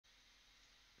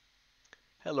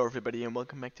Hello everybody and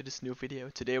welcome back to this new video.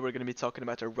 Today we're going to be talking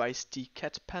about the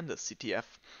RiceTeaCatPanda CTF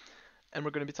and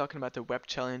we're going to be talking about the web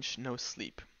challenge No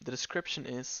Sleep. The description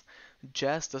is,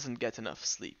 Jess doesn't get enough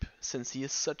sleep since he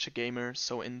is such a gamer,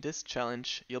 so in this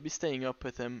challenge you'll be staying up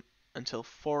with him until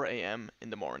 4 AM in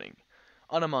the morning.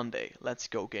 On a Monday, let's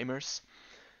go gamers.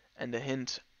 And the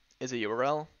hint is a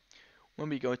URL. When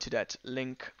we go to that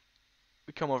link,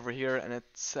 we come over here and it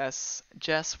says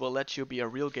Jess will let you be a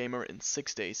real gamer in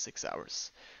 6 days, 6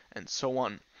 hours, and so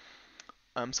on.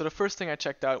 So the first thing I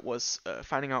checked out was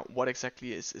finding out what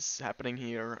exactly is happening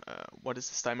here, what is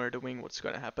this timer doing, what's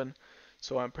going to happen.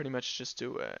 So I'm pretty much just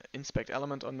do inspect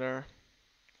element on there,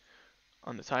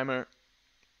 on the timer,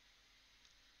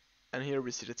 and here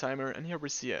we see the timer, and here we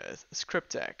see a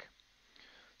script tag.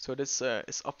 So this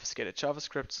is obfuscated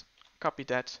JavaScript. Copied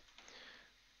that.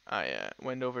 I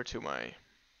went over to my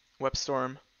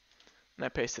WebStorm and I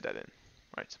pasted that in.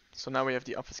 Right. So now we have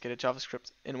the obfuscated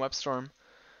JavaScript in WebStorm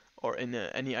or in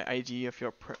any IDE of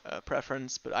your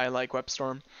preference, but I like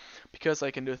WebStorm because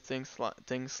I can do things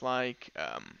like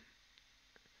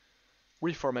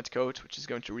reformat code, which is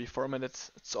going to reformat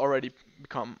it. It's already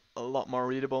become a lot more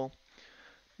readable.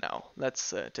 Now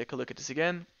let's take a look at this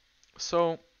again.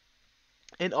 So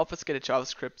in obfuscated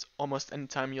JavaScript, almost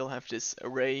anytime you'll have this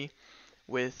array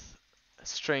with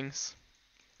strings,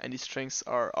 and these strings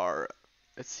are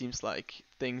it seems like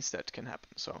things that can happen.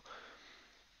 So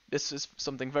this is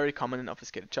something very common in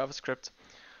obfuscated JavaScript.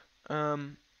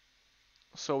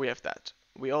 So we have that.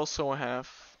 We also have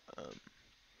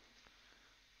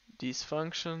these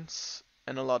functions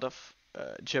and a lot of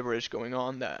gibberish going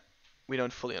on that we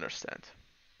don't fully understand.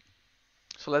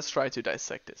 So let's try to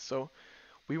dissect this. So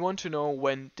we want to know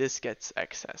when this gets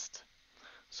accessed.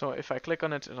 So if I click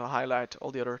on it, it'll highlight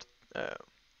all the other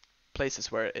places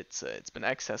where it's been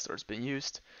accessed or it's been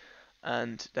used,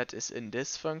 and that is in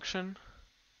this function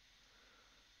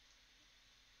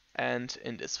and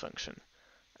in this function.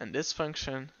 And this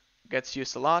function gets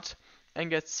used a lot and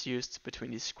gets used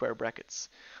between these square brackets.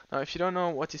 Now if you don't know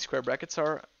what these square brackets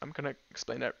are, I'm gonna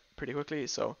explain that pretty quickly.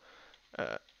 So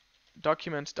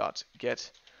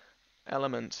document.get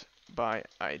element by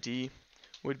ID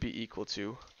would be equal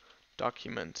to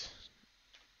document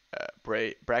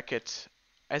bracket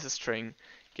as a string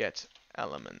get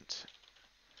element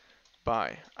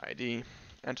by ID,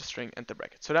 enter string, enter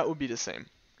bracket. So that would be the same,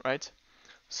 right?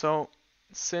 So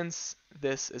since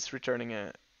this is returning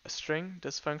a string,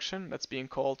 this function that's being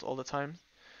called all the time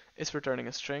is returning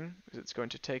a string, because it's going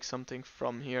to take something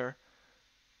from here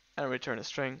and return a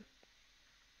string.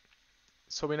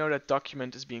 So we know that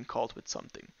document is being called with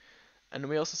something. And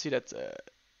we also see that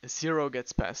 0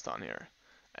 gets passed on here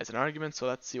as an argument. So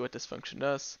let's see what this function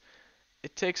does.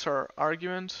 It takes our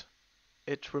argument,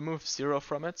 it removes 0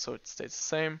 from it, so it stays the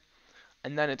same,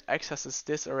 and then it accesses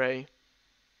this array.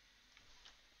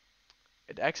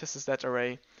 It accesses that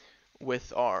array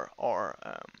with our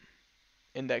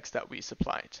index that we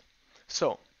supplied.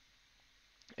 So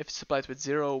if it's supplied with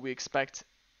 0, we expect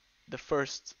the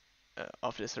first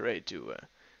of this array to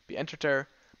be entered there,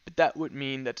 but that would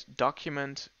mean that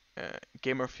document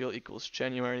gamerfuel equals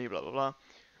January blah blah blah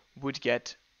would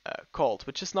get called,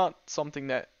 which is not something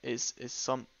that is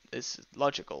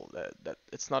logical. That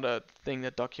it's not a thing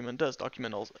that document does.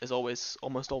 Document is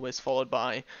almost always followed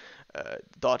by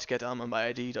dot get element by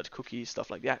ID, dot cookie, stuff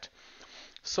like that.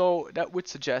 So that would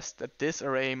suggest that this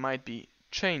array might be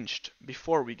changed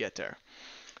before we get there.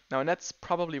 Now, and that's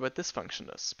probably what this function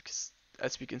does, because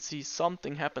as we can see,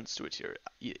 something happens to it here.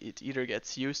 It either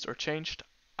gets used or changed.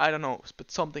 I don't know,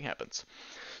 but something happens.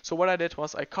 So what I did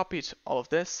was I copied all of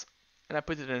this and I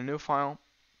put it in a new file,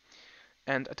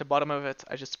 and at the bottom of it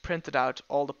I just printed out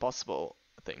all the possible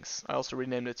things. I also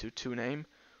renamed it to toName,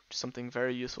 which is something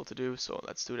very useful to do, so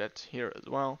let's do that here as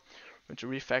well. I'm going to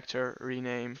refactor,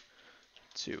 rename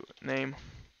to name,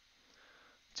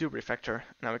 to refactor.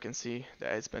 Now we can see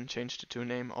that it's been changed to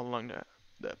toName all along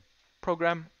the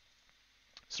program.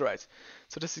 So right,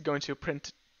 so this is going to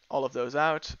print all of those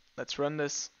out. Let's run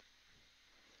this.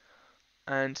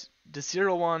 And the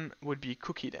 0 one would be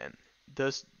cookie then.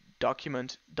 Does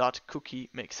document.cookie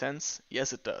make sense?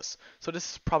 Yes, it does. So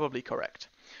this is probably correct.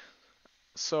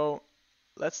 So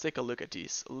let's take a look at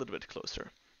these a little bit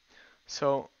closer.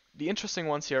 So the interesting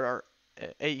ones here are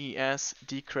AES,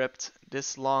 decrypt,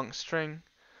 this long string,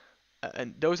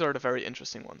 and those are the very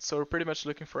interesting ones. So we're pretty much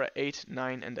looking for a 8,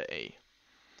 9, and a A.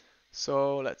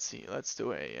 So let's see, let's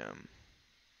do a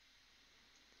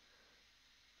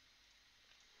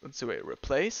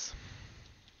replace.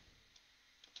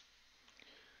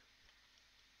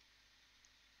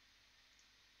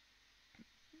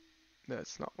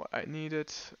 That's not what I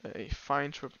needed. A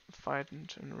find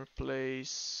and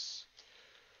replace.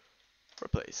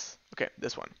 Okay,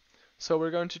 this one. So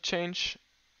we're going to change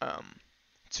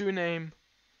to name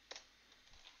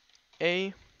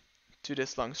A to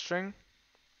this long string.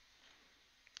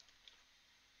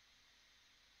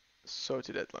 So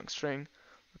to that long string,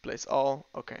 replace all.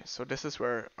 Okay, so this is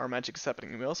where our magic is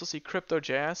happening. We also see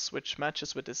crypto.js, which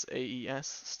matches with this AES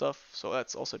stuff. So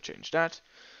let's also change that.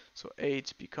 So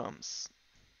 8 becomes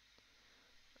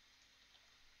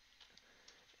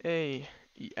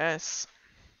AES.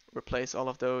 Replace all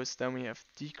of those. Then we have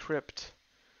decrypt,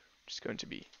 which is going to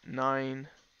be 9.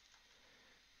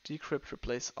 Decrypt,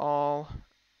 replace all.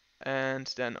 And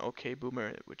then OK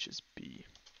boomer, which is B.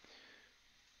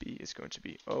 B is going to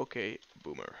be OK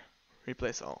boomer.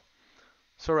 Replace all.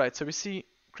 So right, so we see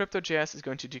crypto.js is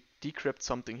going to decrypt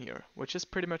something here, which is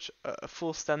pretty much a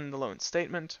full standalone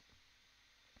statement.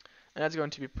 And that's going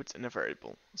to be put in a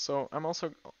variable. So I'm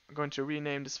also going to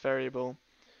rename this variable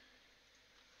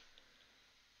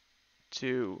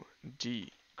to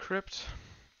decrypt.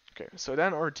 Okay, so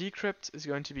then our decrypt is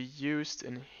going to be used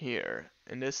in here,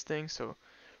 in this thing. So we're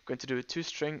going to do a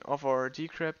toString of our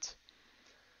decrypt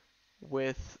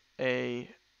with a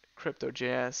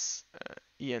crypto.js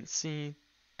enc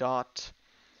dot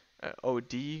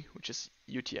od, which is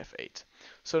UTF-8.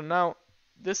 So now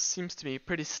this seems to be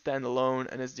pretty standalone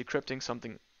and is decrypting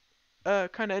something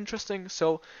kind of interesting.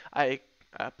 So I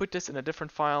put this in a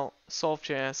different file,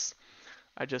 solve.js.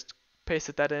 I just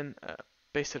pasted that in,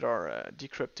 pasted our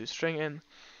decrypt to string in.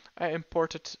 I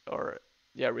imported or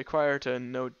required a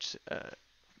node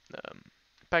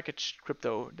package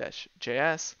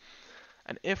crypto-js,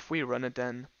 and if we run it,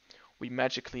 then we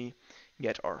magically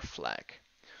get our flag.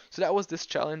 So that was this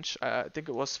challenge. I think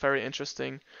it was very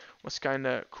interesting. It was kind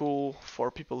of cool for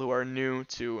people who are new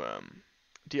to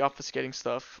deobfuscating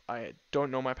stuff. I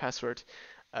don't know my password,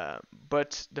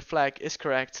 but the flag is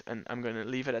correct, and I'm going to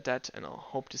leave it at that, and I'll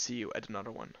hope to see you at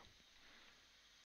another one.